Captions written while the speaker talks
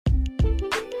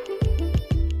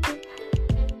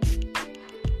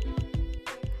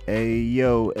Hey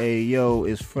yo,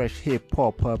 it's Fresh Hip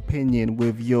Hop Opinion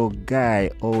with your guy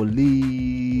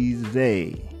Olize.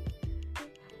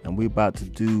 And we're about to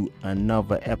do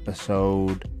another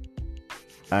episode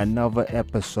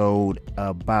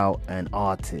about an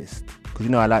artist.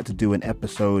 Because I like to do an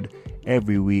episode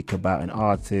every week about an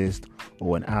artist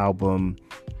or an album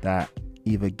that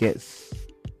either gets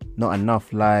not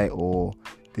enough light, or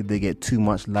did they get too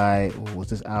much light, or was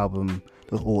this album,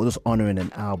 or just honoring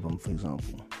an album, for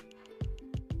example.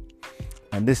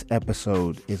 And this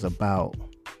episode is about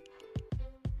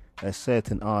a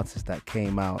certain artist that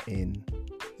came out in,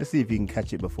 let's see if you can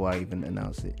catch it before I even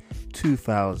announce it,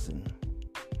 2000.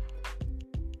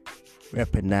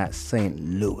 Repping that St.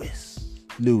 Louis.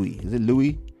 Is it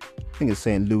Louis? I think it's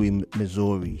St. Louis,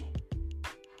 Missouri.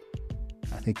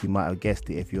 I think you might have guessed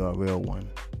it if you're a real one.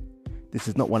 This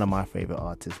is not one of my favorite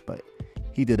artists, but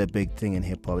he did a big thing in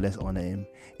hip hop. Let's honor him.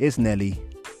 It's Nelly.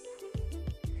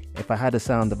 If I had a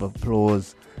sound of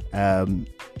applause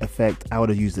effect, I would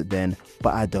have used it then,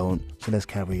 but I don't. So let's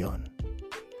carry on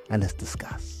and let's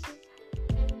discuss.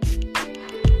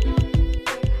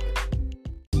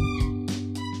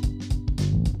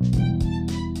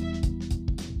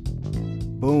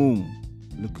 Boom.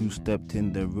 Look who stepped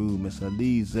in the room. It's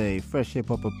Olize. Fresh Hip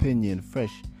Hop Opinion.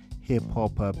 Fresh Hip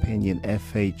Hop Opinion.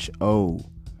 FHO.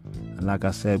 And like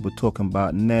I said, we're talking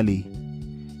about Nelly,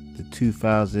 the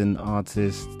 2000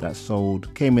 artist that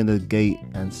came in the gate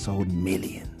and sold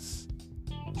millions.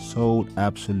 Sold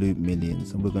absolute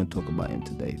millions. And we're going to talk about him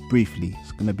today. Briefly,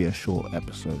 it's going to be a short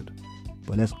episode.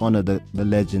 But let's honor the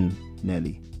legend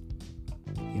Nelly.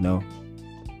 I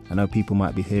know people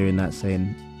might be hearing that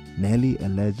saying, Nelly, a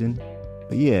legend?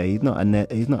 But yeah, he's not a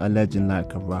legend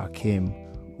like a Rakim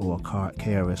or a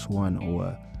KRS-One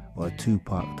or a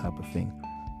Tupac type of thing.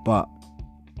 But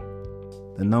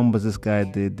the numbers this guy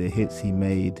did, the hits he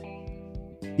made,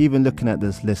 even looking at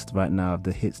this list right now of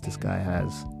the hits this guy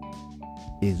has,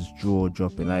 is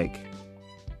jaw-dropping. Like,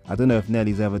 I don't know if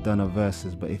Nelly's ever done a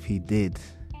verses, but if he did,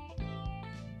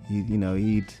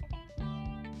 he'd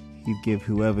give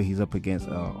whoever he's up against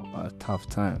a tough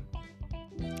time.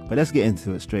 But let's get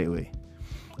into it straight away.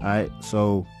 Alright,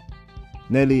 so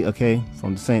Nelly,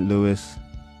 from St. Louis,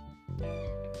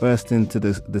 burst into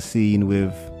the scene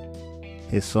with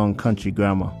his song Country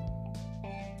Grammar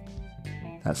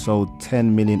that sold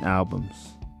 10 million albums.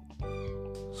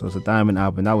 So it's a diamond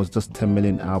album. That was just 10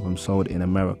 million albums sold in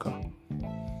America.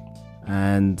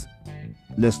 And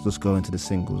let's just go into the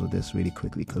singles of this really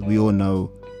quickly, because we all know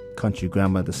Country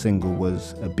Grammar, the single,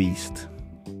 was a beast.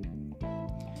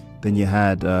 Then you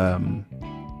had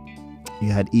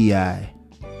EI,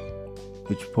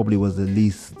 which probably was the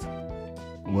least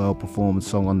well performed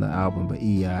song on the album, but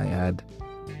EI had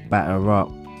Batter Up.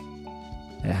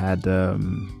 It had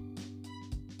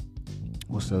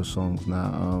what's those songs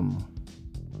now?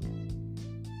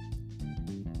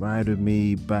 Ride With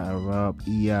Me, Batter Up,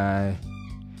 EI.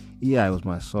 EI was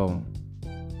my song.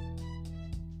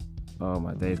 Oh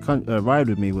my days. Ride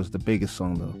With Me was the biggest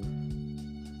song though.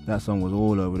 That song was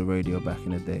all over the radio back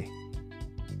in the day.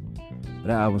 But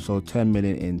that album sold 10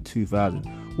 million in 2000.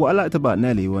 What I liked about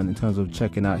Nelly, in terms of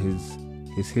checking out his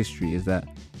history, is that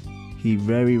he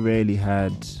very rarely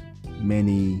had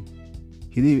many.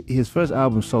 His first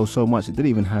album sold so much it didn't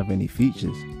even have any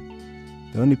features.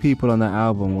 The only people on that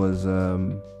album was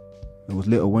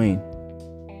Lil Wayne,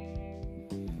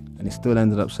 and he still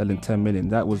ended up selling 10 million.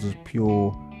 That was just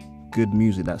pure good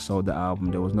music that sold the album.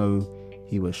 There was no,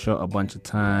 he was shot a bunch of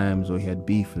times or he had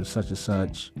beef with such and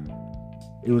such.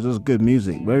 It was just good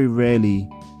music. Very rarely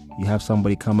you have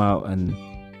somebody come out and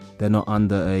they're not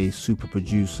under a super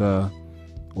producer,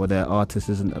 or their artist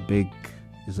is a big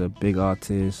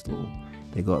artist, or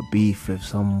they got beef with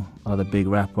some other big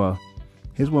rapper.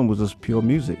 His one was just pure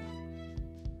music.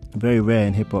 Very rare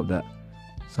in hip hop that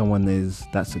someone is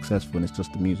that successful and it's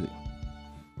just the music.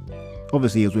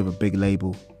 Obviously he was with a big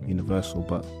label, Universal,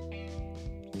 but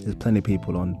there's plenty of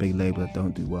people on big labels that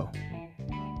don't do well.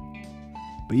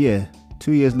 But yeah,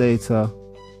 2 years later,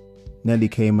 Nelly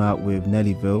came out with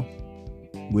Nellyville,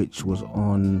 which sold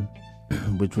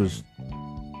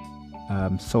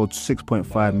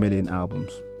 6.5 million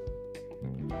albums.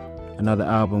 Another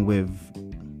album with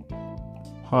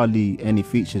hardly any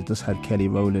features, just had Kelly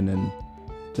Rowland and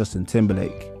Justin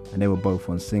Timberlake, and they were both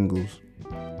on singles.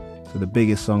 So the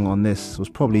biggest song on this was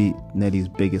probably Nelly's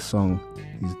biggest song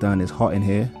he's done, is Hot in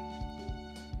Here.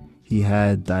 He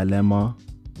had Dilemma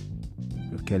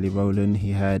with Kelly Rowland.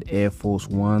 He had Air Force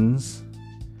Ones.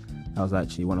 That was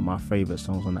actually one of my favorite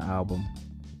songs on the album.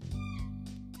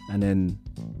 And then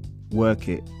Work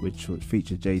It, which would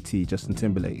feature JT, Justin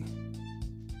Timberlake.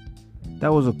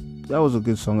 That was was a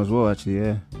good song as well, actually.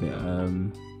 Yeah.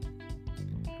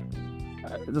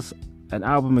 Just an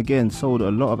album again, sold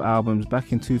a lot of albums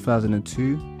back in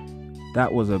 2002.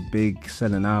 That was a big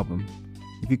selling album.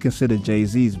 If you consider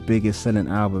Jay-Z's biggest selling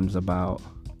albums, about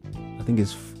I think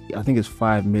it's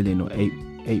 5 million or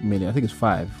 8 million. I think it's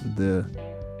 5. The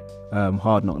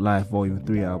Hard Knock Life Volume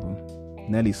 3 album.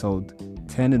 Nelly sold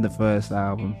 10 in the first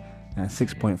album and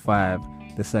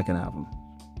 6.5 the second album,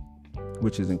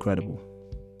 which is incredible.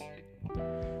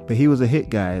 But he was a hit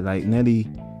guy. Like, Nelly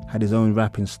had his own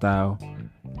rapping style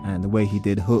and the way he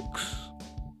did hooks.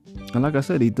 And like I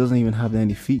said, he doesn't even have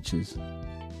any features.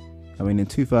 I mean, in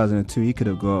 2002, he could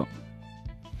have got,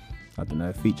 I don't know,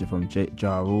 a feature from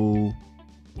Ja Rule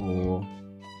or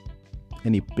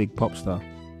any big pop star.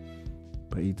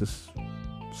 But he just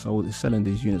he's selling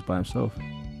these units by himself.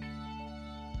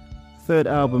 Third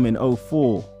album in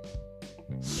 2004,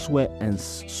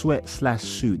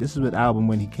 Sweat/Suit. This is an album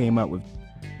when he came out with,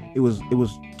 it was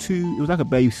like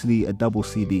basically a double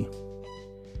CD.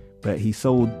 But he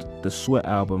sold the Sweat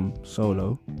album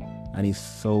solo, and he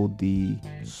sold the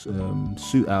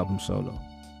Suit album solo.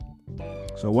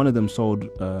 So one of them sold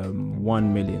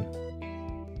 1 million,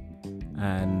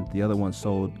 and the other one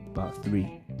sold about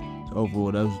 3. So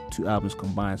overall, those 2 albums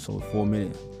combined sold 4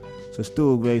 million. So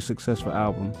still a very successful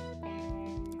album.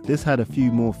 This had a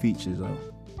few more features though,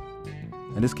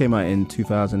 and this came out in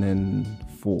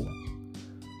 2004.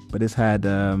 But this had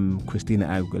Christina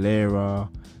Aguilera,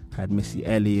 had Missy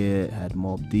Elliott, had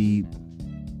Mobb Deep.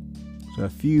 So a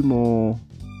few more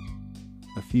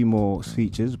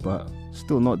features, but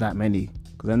still not that many.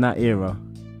 Because in that era,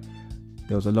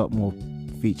 there was a lot more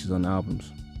features on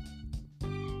albums.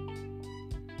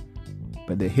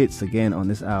 But the hits again on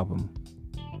this album.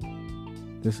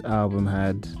 This album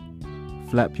had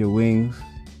Flap Your Wings.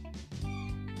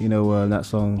 You know, that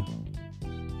song,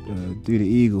 Do the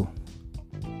Eagle.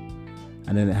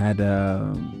 And then it had,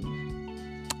 I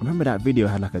remember that video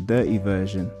had like a dirty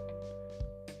version.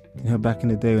 You know, back in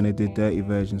the day when they did dirty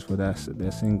versions for their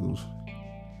singles.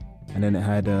 And then it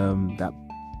had that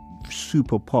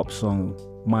super pop song,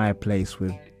 My Place,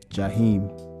 with Jaheim.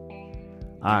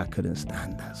 I couldn't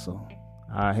stand that song.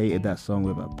 I hated that song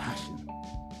with a passion.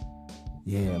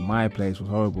 Yeah, My Place was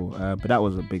horrible. But that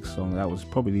was a big song. That was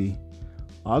probably,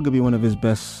 arguably one of his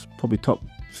best, probably top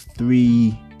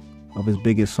 3 of his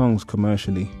biggest songs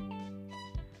commercially.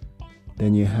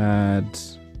 Then you had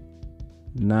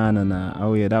Nah Nah Nah.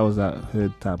 Oh yeah, that was that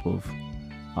hood type of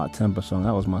Art Temper song.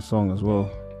 That was my song as well.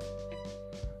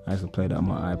 I used to play that on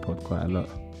my iPod quite a lot.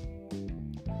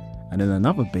 And then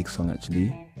another big song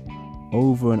actually,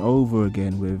 Over and Over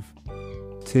Again, with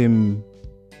Tim,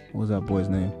 what was that boy's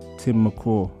name? Tim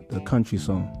McCraw, the country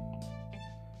song.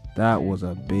 That was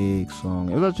a big song.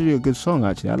 It was actually a good song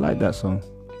actually. I liked that song.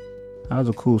 That was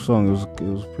a cool song. It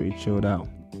was pretty chilled out.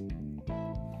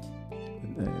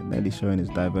 Nelly showing his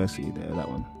diversity there, that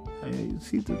one. You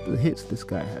see the hits this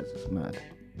guy has, it's mad.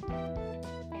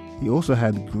 He also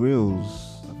had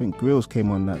Grills. I think Grills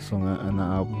came on that song and that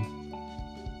album.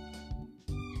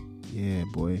 Yeah,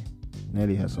 boy.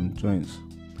 Nelly has some joints.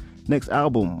 Next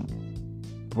album,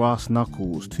 Brass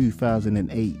Knuckles,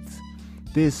 2008.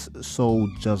 This sold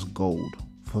just gold.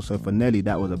 So for Nelly,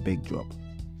 that was a big drop.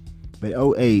 But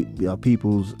 2008,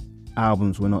 people's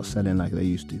albums were not selling like they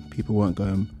used to. People weren't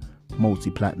going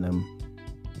multi-platinum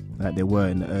like they were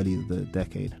in the early of the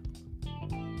decade.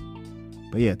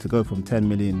 But yeah, to go from 10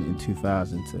 million in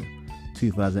 2000 to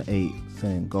 2008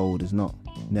 selling gold is not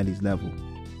Nelly's level.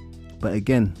 But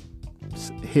again,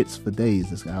 hits for days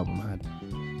this album had.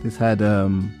 This had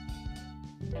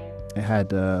it had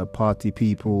Party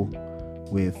People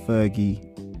with Fergie.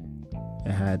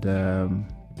 It had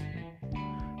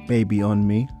Body on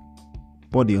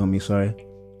Me, sorry,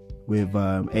 with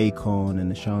Akon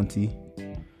and Ashanti.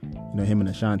 You know, him and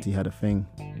Ashanti had a thing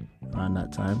around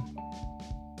that time.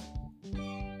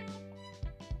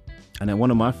 And then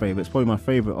one of my favorites, probably my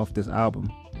favorite off this album,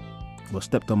 was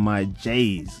Stepped on My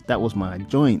J's. That was my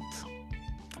joint.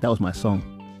 That was my song.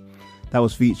 That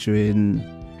was featuring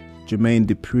Jermaine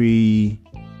Dupri,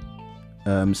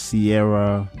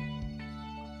 Sierra.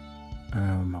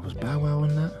 Was Bow Wow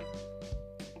on that?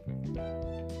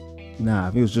 Nah, I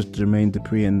think it was just Jermaine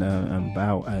Dupri and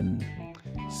Bow and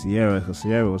Sierra, because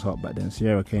Sierra was hot back then.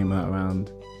 Sierra came out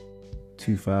around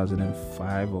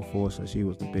 2005 or 4, so she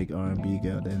was the big R&B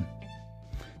girl then.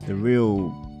 The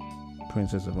real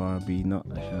princess of R&B, not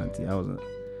Ashanti. I wasn't.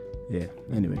 Yeah,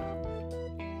 anyway.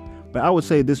 But I would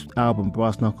say this album,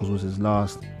 Brass Knuckles, was his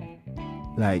last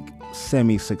like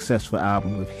semi-successful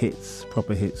album with hits,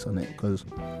 proper hits on it. Because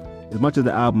as much as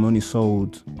the album only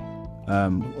sold,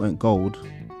 went gold,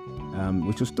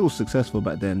 which was still successful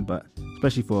back then, but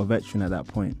especially for a veteran at that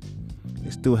point,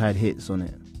 it still had hits on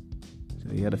it.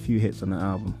 So he had a few hits on the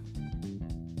album.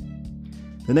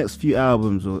 The next few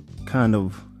albums were kind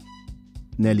of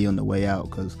Nelly on the way out,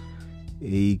 because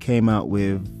he came out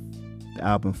with the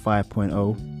album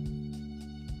 5.0,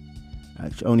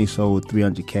 which only sold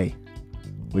 300k,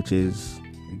 which is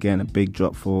again a big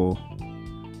drop for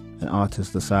an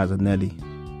artist the size of Nelly.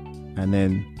 And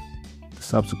then the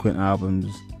subsequent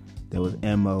albums, there was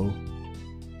Mo,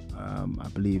 I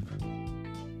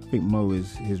think Mo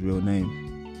is his real name,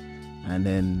 and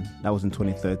then that was in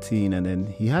 2013. And then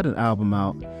he had an album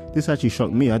out. This actually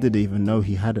shocked me. I didn't even know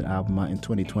he had an album out in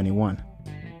 2021,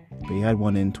 but he had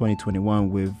one in 2021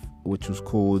 which was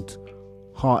called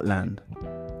Heartland,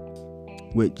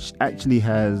 which actually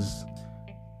has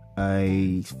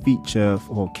a feature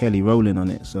for Kelly Rowland on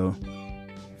it. So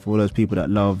for all those people that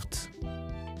loved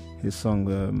his song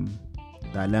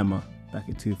Dilemma back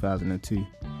in 2002,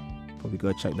 probably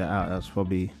go check that out. That's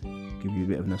probably give you a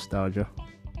bit of nostalgia.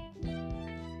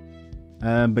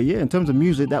 But yeah, in terms of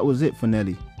music, that was it for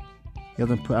Nelly. He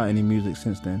hasn't put out any music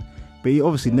since then. But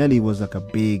obviously Nelly was like a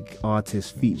big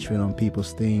artist featuring on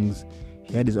people's things.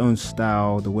 He had his own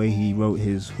style, the way he wrote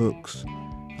his hooks.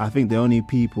 I think the only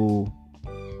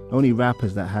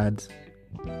rappers that had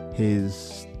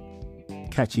his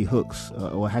catchy hooks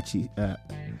or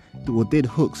did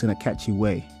hooks in a catchy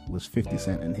way was 50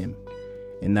 Cent and him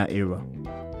in that era.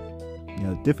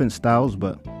 Different styles,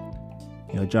 but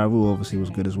Ja Rule obviously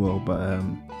was good as well, but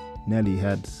Nelly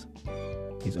had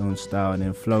his own style. And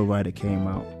then Flow Rider came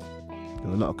out. There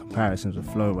were a lot of comparisons with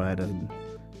Flow Rider and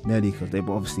Nelly, because they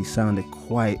obviously sounded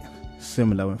quite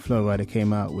similar when Flow Rider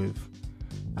came out with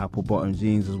apple bottom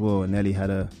jeans as well, and Nelly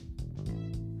had a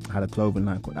clothing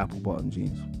line called Apple Bottom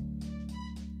Jeans.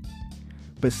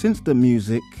 But since the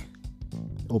music,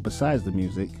 or besides the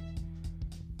music,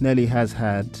 Nelly has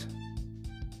had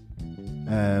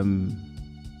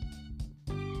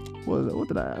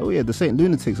the Saint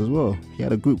Lunatics as well. He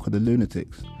had a group called the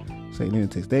Lunatics, Saint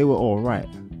Lunatics. They were alright,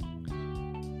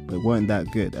 but weren't that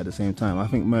good at the same time. I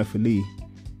think Murphy Lee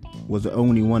was the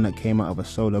only one that came out of a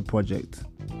solo project,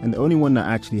 and the only one that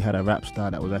actually had a rap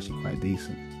style that was actually quite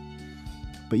decent.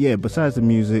 But yeah, besides the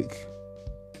music,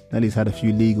 Nelly's had a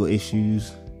few legal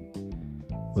issues.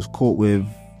 Was caught with,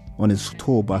 on his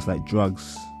tour bus, like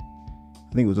drugs.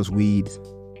 I think it was just weed,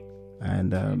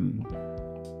 and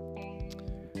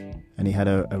he had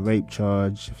a rape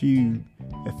charge, a few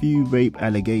rape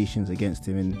allegations against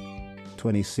him in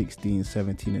 2016,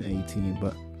 17, and 18.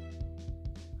 But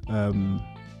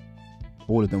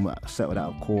all of them were settled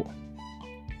out of court.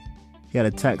 He had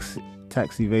a tax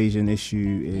evasion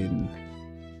issue in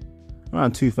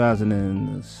around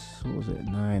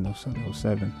 2009 or something, or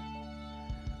 7.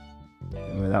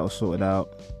 That was sorted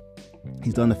out.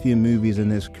 He's done a few movies in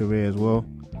his career as well.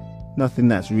 Nothing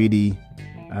that's really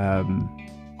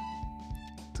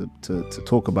to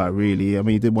talk about, really. I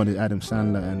mean, he did one with Adam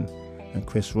Sandler and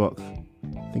Chris Rock. I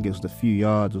think it was The Few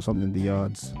Yards or something, The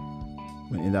Yards.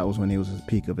 That was when he was at the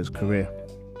peak of his career.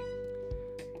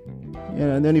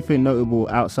 Yeah, and the only thing notable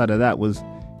outside of that was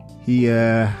he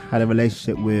had a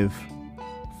relationship with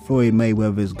Floyd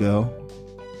Mayweather's girl.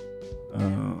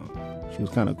 She was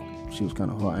kind of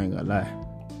hot, I ain't gonna lie.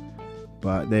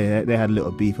 But they had a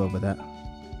little beef over that.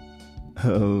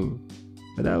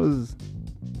 But that was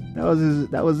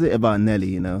it about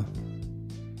Nelly,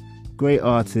 Great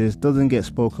artist, doesn't get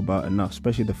spoke about enough,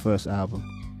 especially the first album.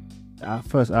 Our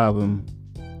first album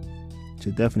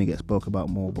should definitely get spoke about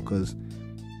more, because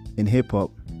in hip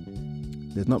hop,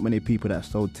 there's not many people that have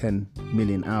sold 10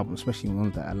 million albums, especially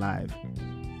ones that are live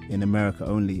in America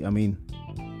only. I mean,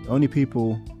 the only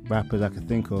rappers I can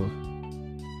think of.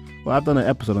 Well, I've done an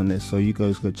episode on this, so you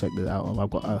guys go check this out. I've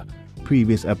got a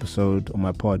previous episode on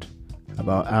my pod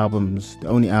about albums, the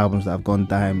only albums that have gone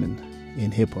diamond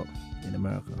in hip hop in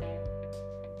America.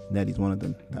 Nelly's one of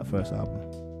them, that first album.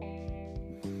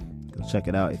 Go check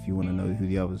it out if you want to know who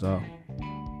the others are.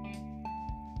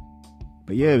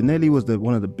 But yeah, Nelly was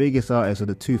one of the biggest artists of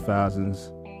the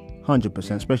 2000s,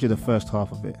 100%, especially the first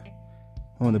half of it.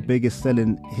 One of the biggest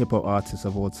selling hip hop artists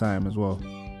of all time as well,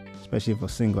 especially for a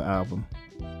single album.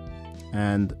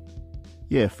 And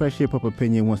yeah, Fresh Hip Hop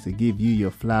Opinion wants to give you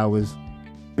your flowers.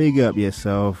 Big up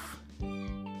yourself.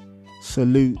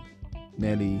 Salute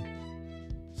Nelly,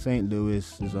 St.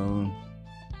 Louis' own.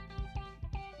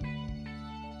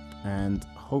 And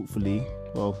hopefully,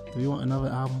 well, do we want another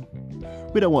album?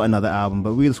 We don't want another album,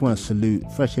 but we just want to salute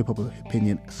Fresh Hip Hop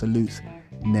Opinion salutes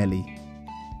Nelly.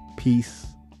 Peace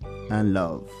and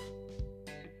love.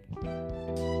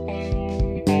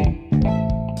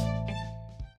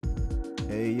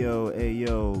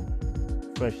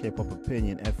 Fresh Hip Hop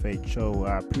Opinion, FHO.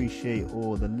 I appreciate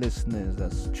all the listeners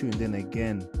that's tuned in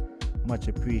again. Much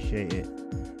appreciated.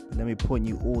 Let me point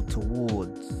you all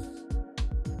towards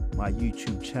my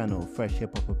YouTube channel, Fresh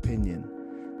Hip Hop Opinion.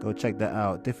 Go check that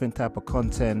out. Different type of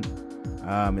content.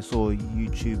 It's all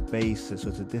YouTube based, so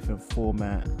it's a different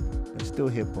format, but still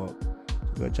hip hop.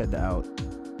 So go check that out.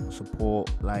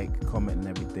 Support, like, comment, and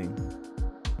everything.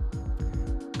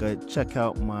 Go check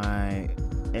out my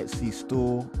Etsy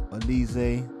store,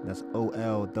 Olize. That's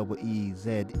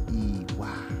OLEEZEY.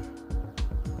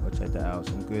 Go check that out.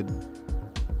 Some good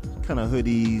kind of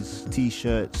hoodies,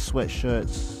 t-shirts,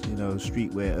 sweatshirts,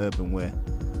 streetwear, urban wear.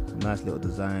 Some nice little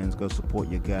designs. Go support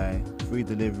your guy. Free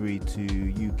delivery to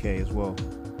UK as well.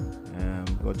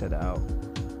 Go check that out.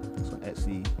 It's on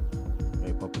Etsy.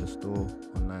 Very popular store,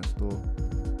 online store.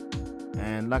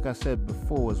 And like I said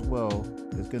before as well,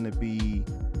 there's going to be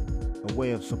a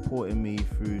way of supporting me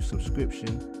through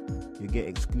subscription. You get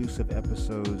exclusive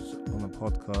episodes on the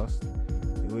podcast.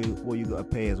 All you got to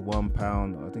pay is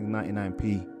 £1, I think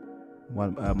 99p,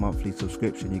 one monthly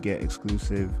subscription. You get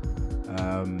exclusive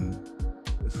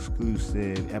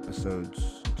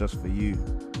episodes just for you.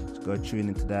 So go tune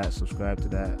into that, subscribe to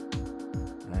that,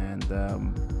 and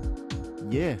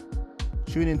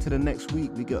tune into the next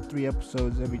week. We got 3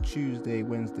 episodes every Tuesday,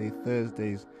 Wednesday,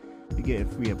 Thursdays. You're getting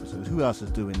 3 episodes. Who else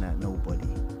is doing that?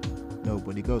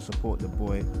 Nobody. Go support the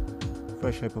boy.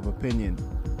 Fresh Hip Hop Opinion.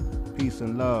 Peace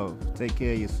and love. Take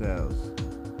care of yourselves.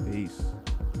 Peace.